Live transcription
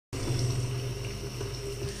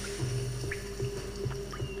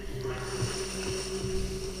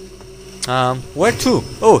Where to?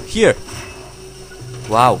 Oh, here.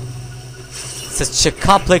 Wow. Such a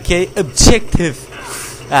complicated objective.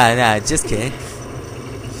 Nah, just kidding.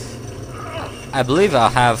 I believe I'll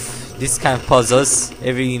have this kind of puzzles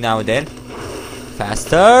every now and then.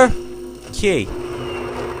 Faster. Okay.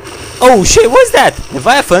 Oh shit, what's that?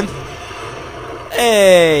 Leviathan?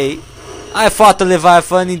 Hey, I fought the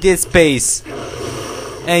Leviathan in this space.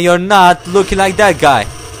 And you're not looking like that guy.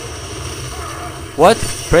 What?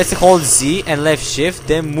 Press hold Z and left shift,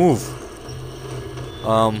 then move.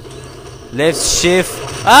 Left shift.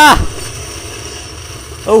 Ah!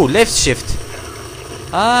 Oh, left shift.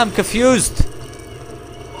 I'm confused.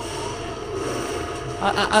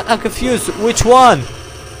 I'm confused. Which one?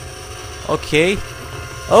 Okay.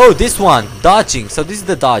 Oh, this one. Dodging. So this is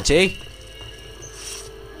the dodge, eh?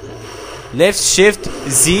 Left shift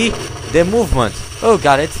Z, then movement. Oh,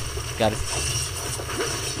 got it. Got it.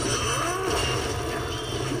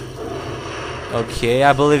 Okay,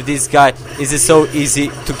 I believe this guy is so easy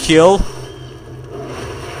to kill.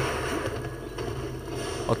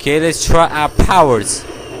 Okay, let's try our powers.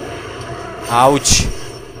 Ouch.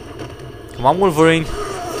 Come on, Wolverine.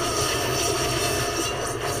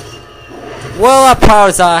 Well, our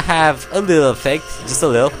powers have a little effect. Just a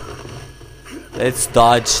little. Let's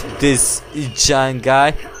dodge this giant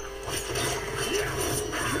guy.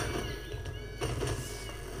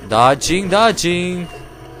 Dodging, dodging.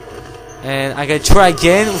 And I gotta try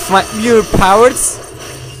again with my mirror powers,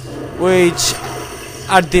 which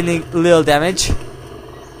are dealing little damage.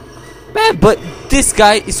 Man, but this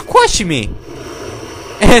guy is squashing me.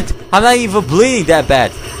 And I'm not even bleeding that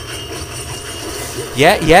bad.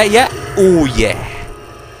 Yeah. Oh yeah.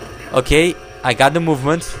 Okay, I got the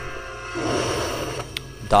movement.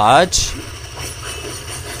 Dodge.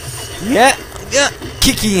 Yeah.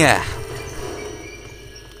 Kicking ya.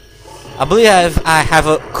 I believe I have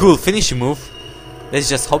a cool finishing move. Let's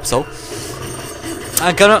just hope so.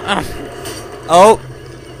 I'm gonna. Oh,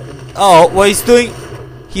 what he's doing?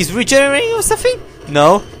 He's regenerating or something?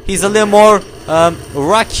 No, he's a little more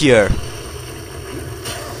rockier.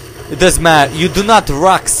 It doesn't matter. You do not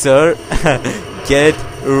rock, sir. Get it?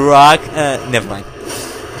 Rock. Never mind.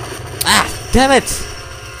 Ah, damn it!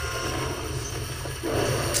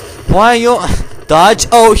 Why you dodge?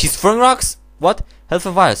 Oh, he's throwing rocks. What? Health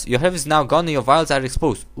and vials. Your health is now gone and your vials are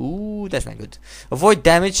exposed. Ooh, that's not good. Avoid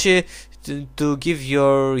damage to give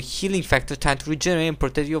your healing factor time to regenerate and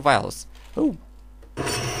protect your vials. Oh.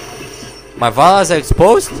 My vials are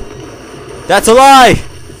exposed? That's a lie!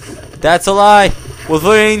 That's a lie!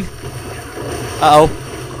 Wolverine! Uh-oh.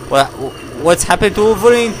 What's happened to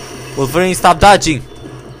Wolverine? Wolverine, stop dodging!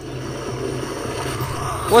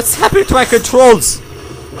 What's happening to my controls?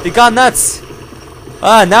 They got nuts!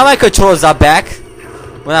 Now my controls are back.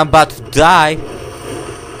 When I'm about to die.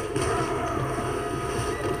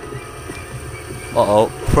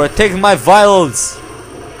 Uh-oh. Protect my vials!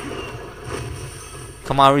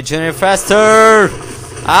 Come on, regenerate faster!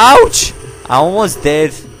 Ouch! I'm almost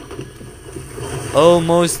dead.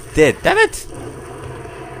 Almost dead. Damn it!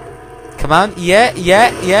 Come on. Yeah.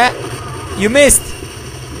 You missed!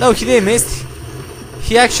 No, he didn't miss.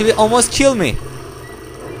 He actually almost killed me.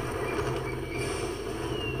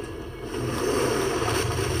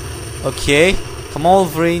 Okay. Come on,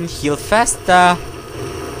 Wolverine. Heal faster.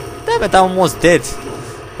 Damn it, I'm almost dead.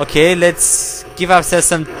 Okay, let's give ourselves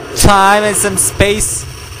some time and some space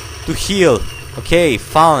to heal. Okay,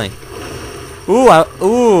 finally.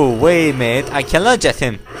 Ooh, wait a minute. I can lunge at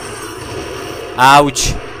him.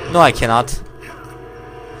 Ouch. No, I cannot.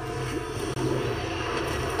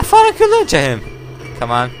 I thought I could lunge at him.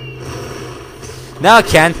 Come on. Now I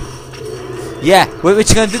can. Yeah, what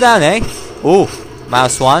you gonna do now, eh? Ooh,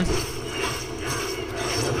 mouse one.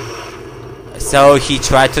 So he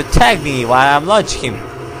tried to tag me while I'm lunging him.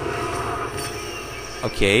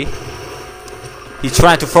 Okay. He's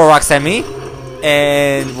trying to throw rocks at me.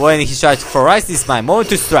 And when he tries to throw rocks, this is my moment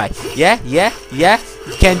to strike. Yeah.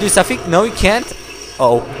 You can do something. No, you can't. Uh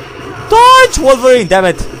oh. Dodge, Wolverine, damn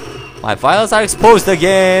it. My vials are exposed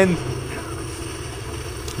again.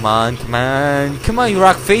 Come on, you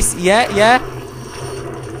rock face. Yeah,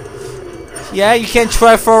 you can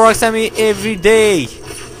try to throw rocks at me every day.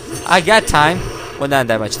 I got time. Well, not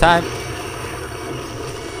that much time.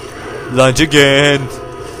 Lunge again.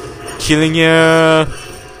 Killing you.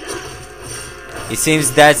 It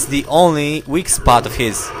seems that's the only weak spot of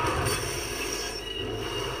his.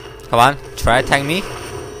 Come on, try attack me.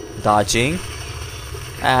 Dodging.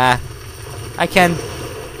 I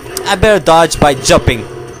better dodge by jumping.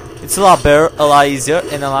 It's a lot better, a lot easier,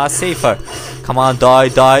 and a lot safer. Come on, die.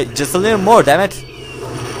 Just a little more, damn it.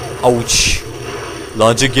 Ouch.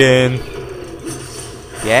 Lunge again.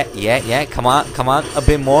 Yeah. Come on. A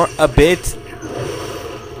bit more. A bit.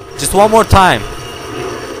 Just one more time.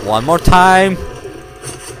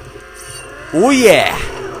 Oh yeah.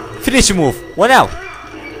 Finish move. One out.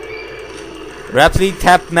 Rapidly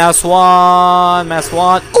tap mouse one.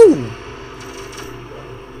 Ooh.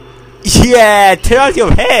 Yeah. Tear out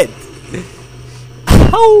your head.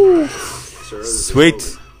 Ow. Sir,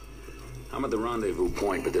 Sweet. I'm at the rendezvous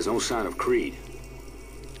point, but there's no sign of Creed.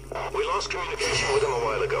 We lost communication with him a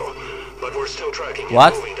while ago, but we're still tracking him.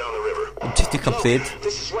 What? Moving down the river. Objective complete.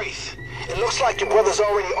 This is Wraith. It looks like your brother's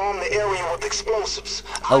already armed the area with explosives.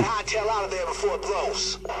 Oh. I'd hightail out of there before it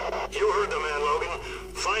blows. You heard the man, Logan.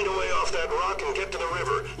 Find a way off that rock and get to the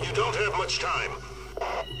river. You don't have much time.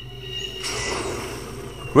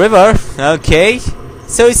 River. Okay.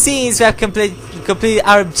 So it seems we have completed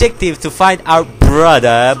our objective to find our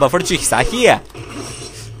brother, but for the trick, he's not here.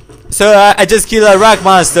 So I just killed a rock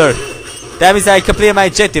monster. That means I completed my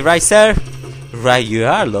objective, right, sir? Right, you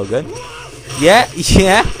are, Logan. Yeah.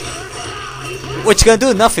 What you gonna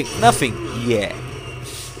do? Nothing. Yeah.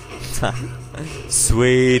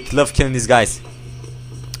 Sweet. Love killing these guys.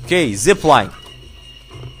 Okay, zip line,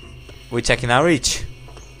 which I cannot reach.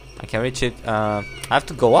 I can reach it. I have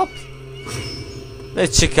to go up.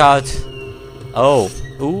 Let's check out. Oh,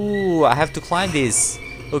 ooh! I have to climb this.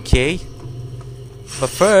 Okay. But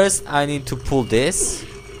first, I need to pull this.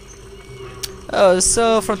 Oh,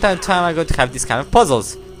 so from time to time, I'm going to have these kind of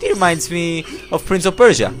puzzles. It reminds me of Prince of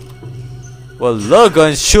Persia. Well,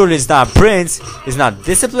 Logan surely is not a prince. He's not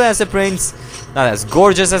disciplined as a prince. Not as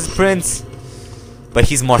gorgeous as a prince. But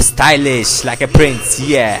he's more stylish, like a prince,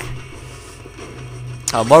 yeah.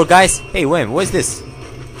 More guys? Hey, wait, what is this?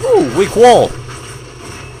 Ooh, weak wall.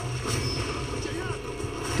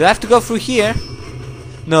 Do I have to go through here?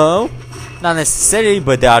 No. Not necessarily,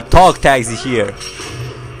 but there are talk tags here.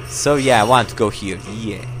 So yeah, I want to go here.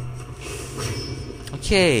 Yeah.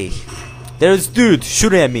 Okay. There's dude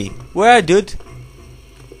shooting at me. Where, dude?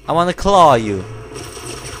 I want to claw you.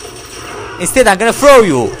 Instead, I'm gonna throw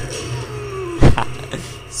you.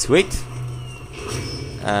 Sweet.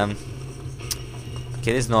 Okay,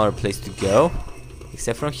 there's no other place to go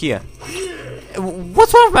except from here.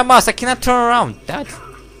 What's wrong with my mouse? I cannot turn around. Damn it.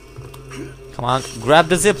 Come on, grab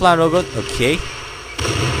the zipline, Logan. Okay.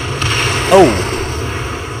 Oh.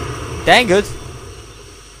 Dang good.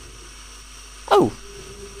 Oh.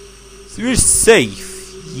 So you're safe.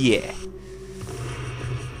 Yeah.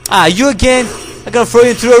 Ah, you again? I'm gonna throw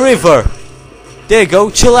you into a river. There you go.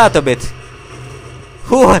 Chill out a bit.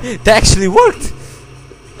 Ooh, that actually worked.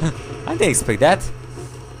 I didn't expect that.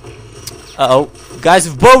 Uh-oh. Guys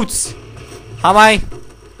with boats. How am I?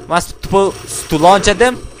 Am I supposed to launch at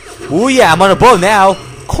them? Oh yeah, I'm on a boat now.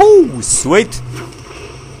 Oh, sweet.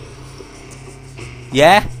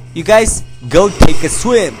 Yeah, you guys go take a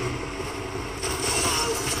swim.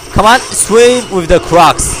 Come on, swim with the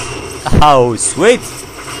crocs. Oh, sweet.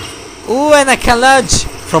 Oh, and I can launch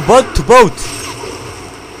from boat to boat.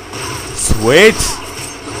 Sweet.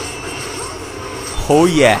 Oh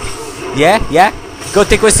yeah. Yeah. Go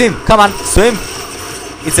take a swim. Come on, swim.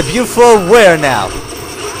 It's a beautiful weather now.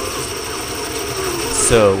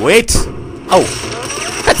 So wait. Oh,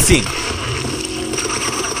 cutscene.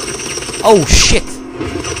 Oh shit.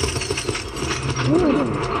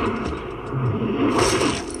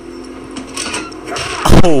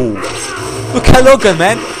 Oh, look at Logan,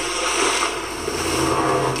 man.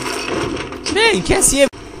 Man, you can't see him.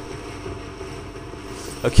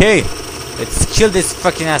 Okay, let's kill these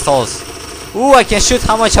fucking assholes. Ooh, I can shoot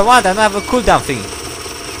how much I want. I don't have a cooldown thing.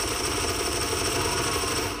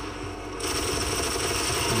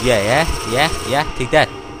 Yeah, take that.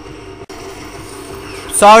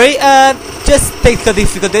 Sorry, just technical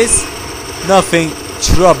difficulties. Nothing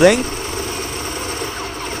troubling.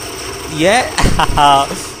 Yeah,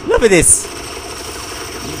 look at this.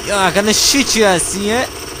 I'm gonna shoot you, see ya.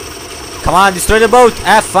 Come on, destroy the boat.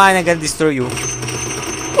 Ah, fine, I'm gonna destroy you.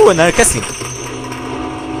 Ooh, another cutscene.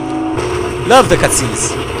 Love the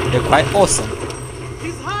cutscenes. They're quite awesome.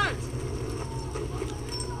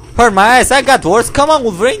 Hurt my eyes, I got worse. Come on,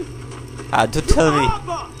 Wolverine. Ah, don't tell me.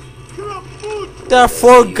 There are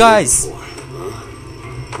 4 guys.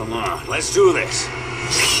 Come on, let's do this.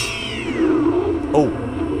 Oh.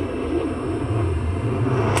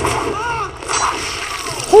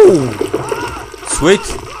 Oh. Sweet.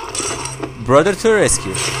 Brother to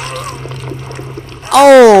rescue.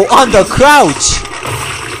 Oh, on the crouch.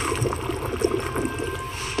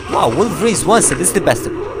 Wow, Wolverine's one set is the best.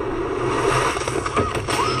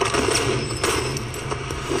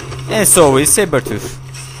 And so is Sabretooth.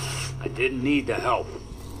 I didn't need the help.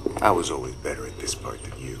 I was always better at this part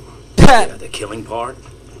than you. The killing part?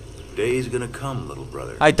 day is gonna come, little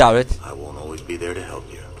brother. I doubt it. I won't always be there to help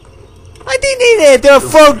you. I didn't need it. There are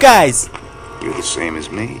 4 guys. You're the same as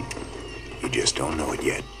me. You just don't know it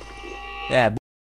yet. Yeah.